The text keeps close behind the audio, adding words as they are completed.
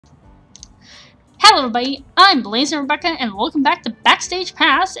Hello everybody, I'm Blaze and Rebecca, and welcome back to Backstage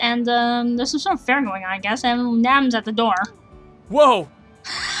Pass, and there's some sort of fair going on, I guess, and Nam's at the door. Whoa!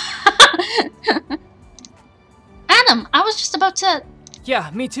 Adam, I was just about to... Yeah,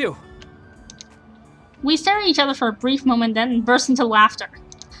 me too. We stare at each other for a brief moment, then burst into laughter.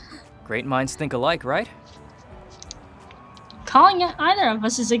 Great minds think alike, right? Calling either of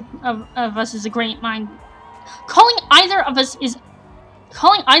us is a great mind. Calling either of us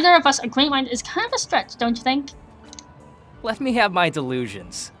a great mind is kind of a stretch, don't you think? Let me have my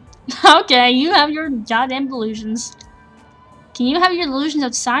delusions. Okay, you have your goddamn delusions. Can you have your delusions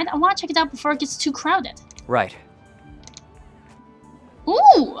outside? I want to check it out before it gets too crowded. Right.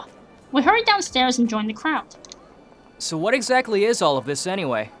 Ooh! We hurried downstairs and joined the crowd. So what exactly is all of this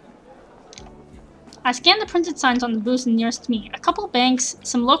anyway? I scanned the printed signs on the booths nearest me. A couple banks,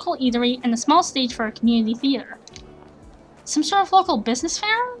 some local eatery, and a small stage for a community theater. Some sort of local business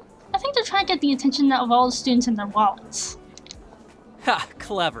fair? I think they're trying to get the attention of all the students in their wallets. Ha!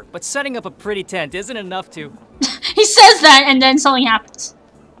 Clever. But setting up a pretty tent isn't enough to... He says that and then something happens.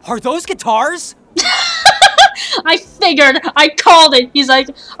 Are those guitars? I figured! I called it! He's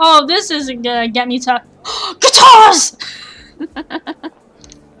like, oh, this isn't gonna get me to... Guitars!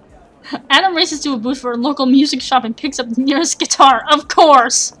 Adam races to a booth for a local music shop and picks up the nearest guitar. Of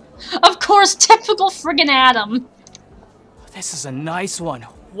course! Of course, typical friggin' Adam. This is a nice one.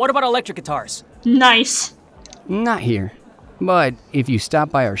 What about electric guitars? Nice. Not here. But if you stop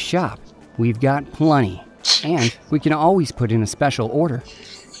by our shop, we've got plenty. And we can always put in a special order.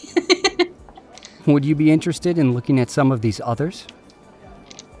 Would you be interested in looking at some of these others?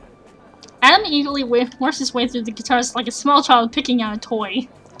 Adam eagerly works his way through the guitars like a small child picking out a toy.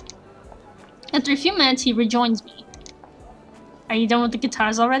 After a few minutes, he rejoins me. Are you done with the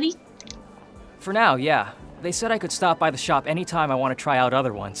guitars already? For now, yeah. They said I could stop by the shop anytime I want to try out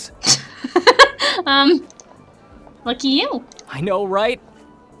other ones. Lucky you. I know, right?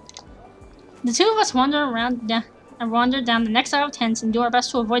 The two of us wander down the next aisle of tents and do our best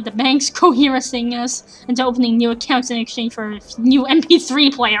to avoid the banks coercing us into opening new accounts in exchange for a new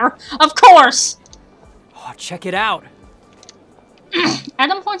MP3 player. Of course! Oh, check it out.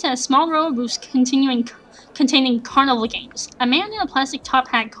 Adam points at a small row of booths containing carnival games. A man in a plastic top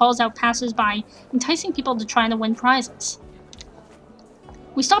hat calls out passers-by, enticing people to try to win prizes.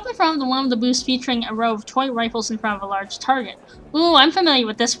 We stop in front of one of the booths featuring a row of toy rifles in front of a large target. Ooh, I'm familiar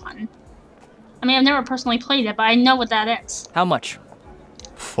with this one. I mean, I've never personally played it, but I know what that is. How much?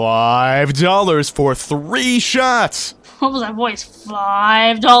 $5 for 3 shots! What was that voice?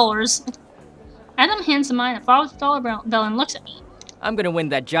 $5. Adam hands the man a $5 bill and looks at me. I'm gonna win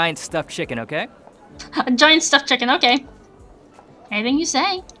that giant stuffed chicken, okay? A giant stuffed chicken, okay. Anything you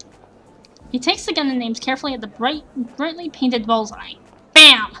say. He takes the gun and aims carefully at the brightly painted bullseye.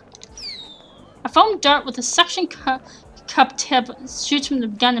 Bam! A foam dart with a suction cup tip shoots from the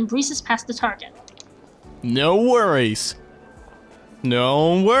gun and breezes past the target. No worries.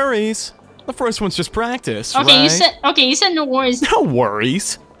 No worries. The first one's just practice, okay, right? You said no worries. No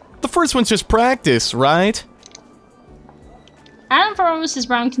worries. The first one's just practice, right? Adam furrows his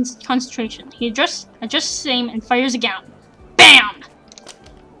brown concentration. He adjusts his aim and fires again. Bam!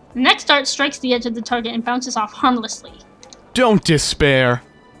 The next dart strikes the edge of the target and bounces off harmlessly. Don't despair.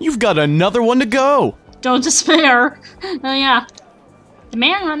 You've got another one to go. Don't despair. Oh yeah. The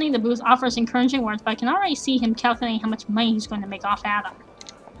man running the booth offers encouraging words, but I can already see him calculating how much money he's going to make off Adam.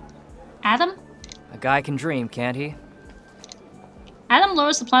 Adam? A guy can dream, can't he? Adam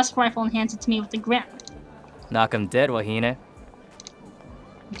lowers the plastic rifle and hands it to me with a grin. Knock him dead, Wahine.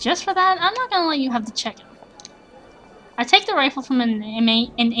 Just for that, I'm not gonna let you have the chicken. I take the rifle from him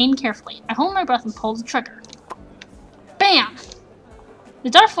and aim carefully. I hold my breath and pull the trigger. Bam! The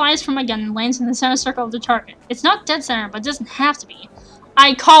dart flies from my gun and lands in the center circle of the target. It's not dead center, but it doesn't have to be.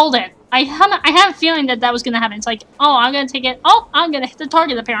 I called it! I have a feeling that was gonna happen. It's like, oh, I'm gonna take it. Oh, I'm gonna hit the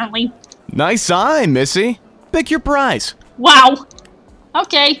target, apparently. Nice eye, Missy. Pick your prize. Wow!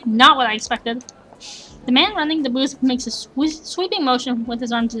 Okay, not what I expected. The man running the booth makes a sweeping motion with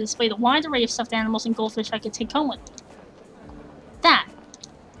his arm to display the wide array of stuffed animals and goldfish I could take home with me. That.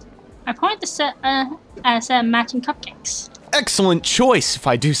 I point at a set of matching cupcakes. Excellent choice, if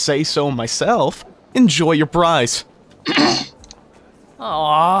I do say so myself. Enjoy your prize.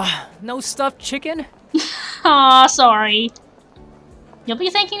 Aww, no stuffed chicken? Aw, sorry. You'll be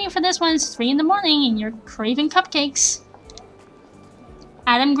thanking me for this when it's 3 in the morning and you're craving cupcakes.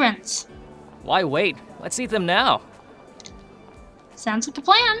 Adam grins. Why wait? Let's eat them now. Sounds like a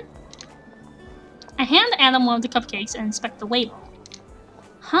plan. I hand Adam one of the cupcakes and inspect the label.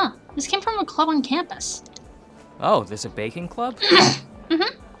 Huh, this came from a club on campus. Oh, there's a baking club?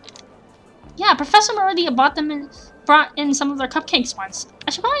 Mm-hmm. Yeah, Professor already bought them and brought in some of their cupcakes once. I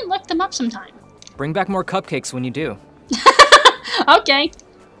should probably look them up sometime. Bring back more cupcakes when you do. Okay.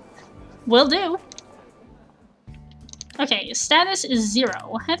 Will do. Okay, status is 0.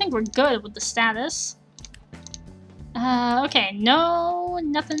 I think we're good with the status. Okay, no,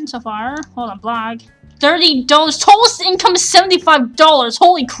 nothing so far. Hold on, blog. $30. Total income is $75.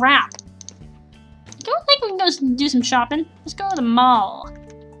 Holy crap. I don't think we can go do some shopping. Let's go to the mall.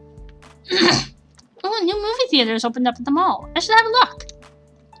 Oh, a new movie theater has opened up at the mall. I should have a look.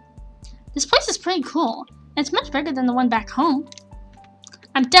 This place is pretty cool. And it's much bigger than the one back home.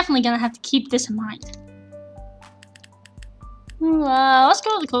 I'm definitely gonna have to keep this in mind. Let's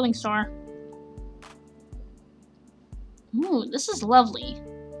go to the clothing store. Ooh, this is lovely.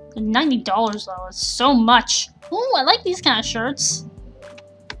 $90 though, it's so much. Ooh, I like these kind of shirts.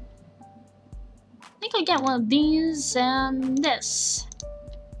 I think I'll get one of these and this.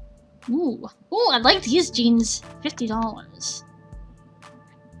 Ooh, I like these jeans. $50.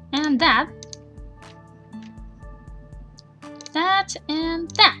 And that. That and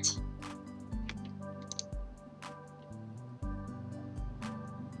that.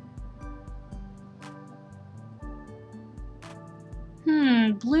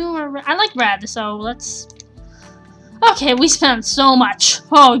 Blue or red? I like red, so let's... Okay, we spent so much.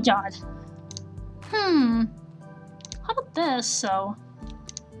 Oh, God. How about this, so...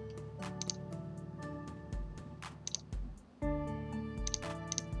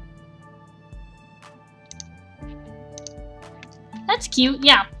 That's cute,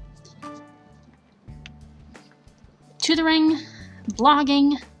 yeah. Tutoring,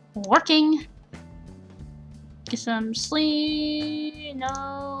 blogging, working. Get some sleep,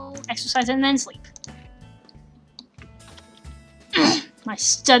 no, exercise and then sleep. My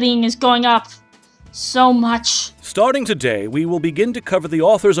studying is going up so much. Starting today, we will begin to cover the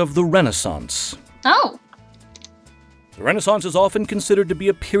authors of the Renaissance. Oh. The Renaissance is often considered to be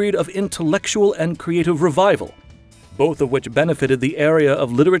a period of intellectual and creative revival, both of which benefited the area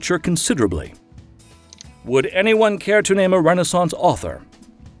of literature considerably. Would anyone care to name a Renaissance author?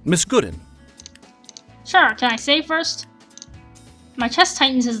 Miss Gooden. Sure, can I say first? My chest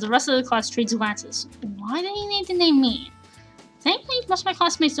tightens as the rest of the class trades glances. Why did he need to name me? Thankfully, most of my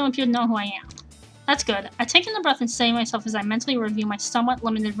classmates don't appear to know who I am. That's good. I take in a breath and steady myself as I mentally review my somewhat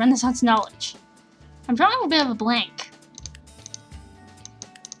limited Renaissance knowledge. I'm drawing a bit of a blank.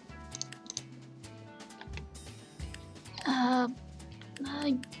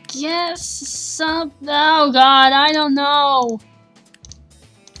 I guess some... Oh god, I don't know.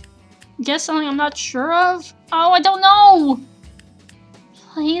 Guess something I'm not sure of? Oh, I don't know!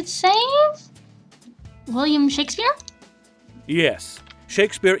 Play it safe? William Shakespeare? Yes.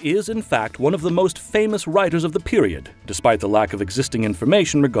 Shakespeare is, in fact, one of the most famous writers of the period, despite the lack of existing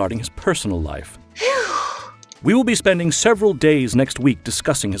information regarding his personal life. We will be spending several days next week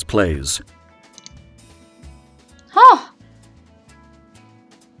discussing his plays. Oh!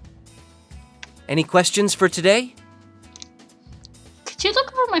 Any questions for today? Could you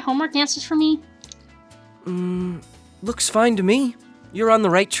look over my homework answers for me? Looks fine to me. You're on the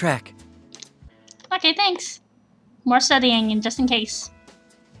right track. Okay, thanks. More studying, and just in case.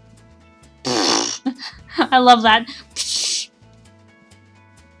 I love that.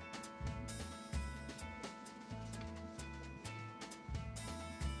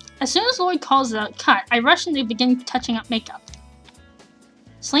 As soon as Lloyd calls it a cut, I rush in to begin touching up makeup.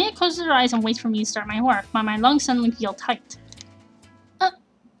 Selena closes her eyes and waits for me to start my work, while my lungs suddenly feel tight.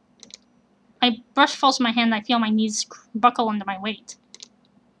 My brush falls from my hand and I feel my knees buckle under my weight.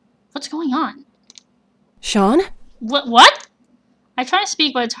 What's going on? Sean? What? I try to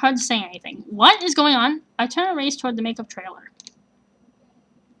speak, but it's hard to say anything. What is going on? I turn and race toward the makeup trailer.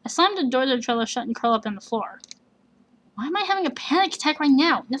 I slam the door to the trailer shut and curl up on the floor. Why am I having a panic attack right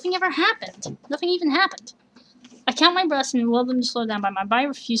now? Nothing ever happened. Nothing even happened. I count my breaths and will them to slow down, but my body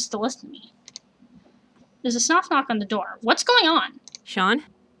refuses to listen to me. There's a soft knock on the door. What's going on? Sean?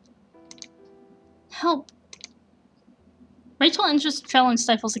 Help. Rachel enters the trailer and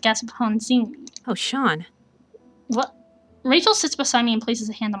stifles a gasp upon seeing me. Oh, Sean. What? Rachel sits beside me and places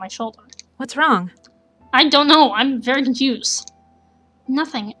a hand on my shoulder. What's wrong? I don't know. I'm very confused.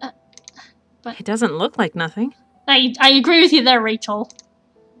 Nothing. But It doesn't look like nothing. I agree with you there, Rachel.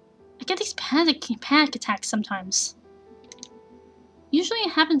 I get these panic attacks sometimes. Usually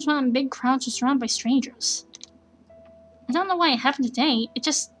it happens when I'm in big crowds or surrounded by strangers. I don't know why it happened today. It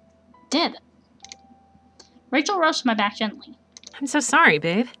just did. Rachel rubs my back gently. I'm so sorry,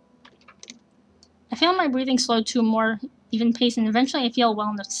 babe. I feel my breathing slow to a more even pace, and eventually I feel well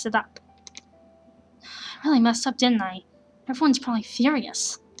enough to sit up. I really messed up, didn't I? Everyone's probably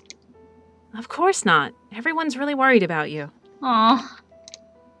furious. Of course not. Everyone's really worried about you. Aw.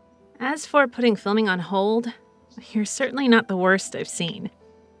 As for putting filming on hold, you're certainly not the worst I've seen.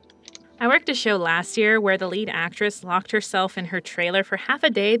 I worked a show last year where the lead actress locked herself in her trailer for half a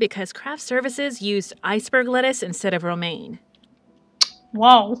day because craft services used iceberg lettuce instead of romaine.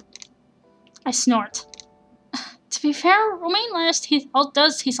 Whoa. I snort. To be fair, romaine lettuce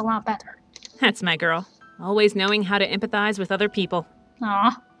does taste a lot better. That's my girl. Always knowing how to empathize with other people.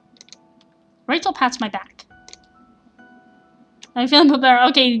 Aw. Rachel pats my back. I feel a bit better.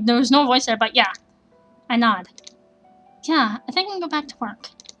 Okay, there was no voice there, but yeah. I nod. Yeah, I think I can go back to work.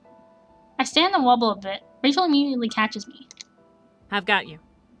 I stand and wobble a bit. Rachel immediately catches me. I've got you.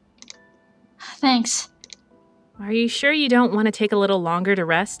 Thanks. Are you sure you don't want to take a little longer to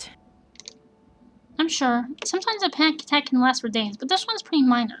rest? I'm sure. Sometimes a panic attack can last for days, but this one's pretty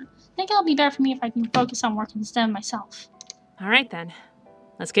minor. I think it'll be better for me if I can focus on work instead of myself. Alright then.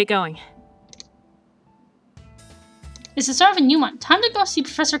 Let's get going. It's the start of a new one. Time to go see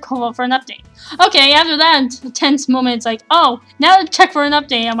Professor Koval for an update. Okay, after that tense moment, it's like, oh, now to check for an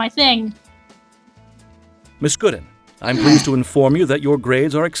update on my thing. Miss Gooden, I'm pleased to inform you that your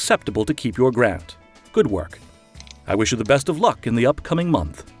grades are acceptable to keep your grant. Good work. I wish you the best of luck in the upcoming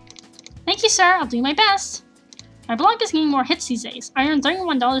month. Thank you, sir. I'll do my best. My blog is getting more hits these days. I earned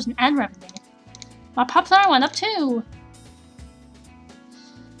 $31 in ad revenue. My popularity went up too.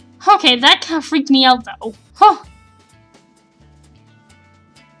 Okay, that kind of freaked me out though. Huh.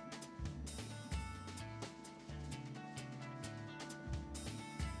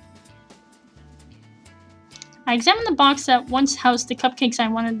 I examined the box that once housed the cupcakes I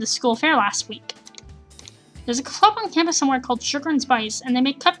wanted at the school fair last week. There's a club on campus somewhere called Sugar and Spice, and they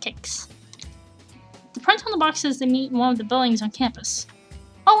make cupcakes. The print on the box says they meet in one of the buildings on campus.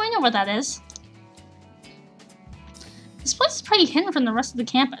 Oh, I know where that is. This place is pretty hidden from the rest of the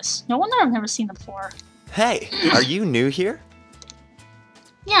campus. No wonder I've never seen it before. Hey, are you new here?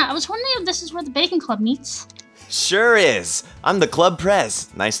 Yeah, I was wondering if this is where the Bacon Club meets. Sure is. I'm the club prez.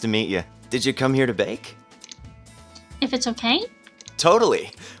 Nice to meet you. Did you come here to bake? If it's okay?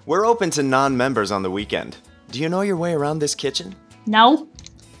 Totally. We're open to non-members on the weekend. Do you know your way around this kitchen? No.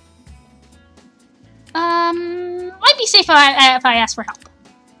 Might be safe if I ask for help.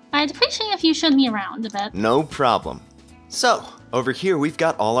 I'd appreciate if you showed me around a bit. No problem. So, over here we've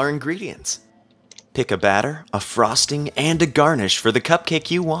got all our ingredients. Pick a batter, a frosting, and a garnish for the cupcake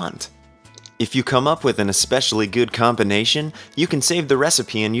you want. If you come up with an especially good combination, you can save the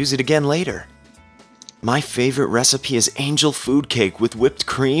recipe and use it again later. My favorite recipe is angel food cake with whipped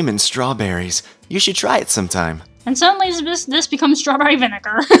cream and strawberries. You should try it sometime. And suddenly this becomes strawberry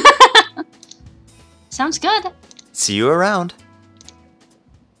vinegar. Sounds good. See you around.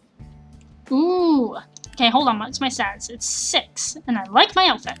 Ooh. Okay, hold on. What's my stats? It's 6, and I like my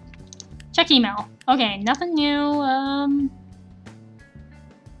outfit. Check email. Okay, nothing new.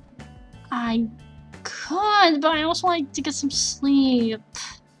 I could, but I also like to get some sleep.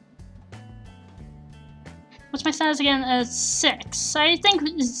 What's my status again? 6. I think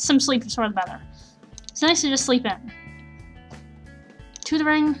some sleep is sort of better. It's nice to just sleep in.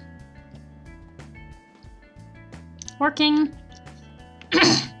 Tutoring. Working.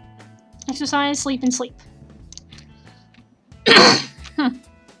 Exercise, sleep, and sleep.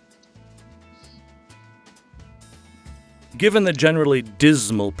 Given the generally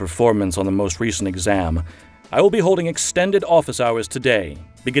dismal performance on the most recent exam, I will be holding extended office hours today,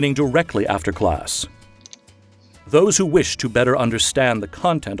 beginning directly after class. Those who wish to better understand the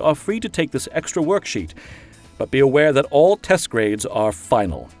content are free to take this extra worksheet, but be aware that all test grades are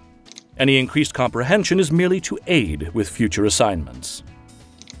final. Any increased comprehension is merely to aid with future assignments.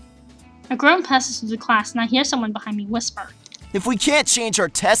 A groan passes through the class, and I hear someone behind me whisper. If we can't change our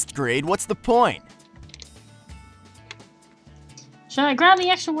test grade, what's the point? Should I grab the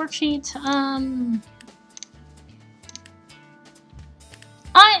extra worksheet?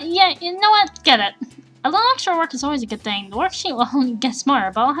 Yeah, you know what? Get it. A little extra work is always a good thing. The worksheet will only get smarter,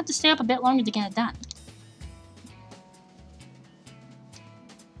 but I'll have to stay up a bit longer to get it done.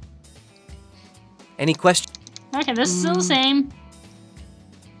 Any questions? Okay, this is still the same.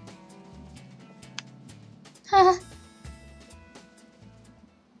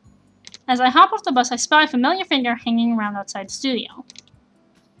 As I hop off the bus, I spy a familiar figure hanging around outside the studio.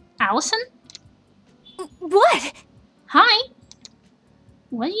 Allison? What? Hi.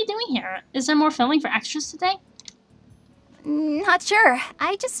 What are you doing here? Is there more filming for extras today? Not sure.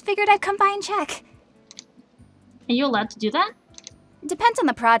 I just figured I'd come by and check. Are you allowed to do that? Depends on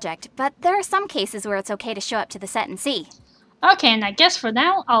the project, but there are some cases where it's okay to show up to the set and see. Okay, and I guess for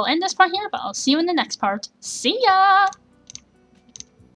now, I'll end this part here, but I'll see you in the next part. See ya!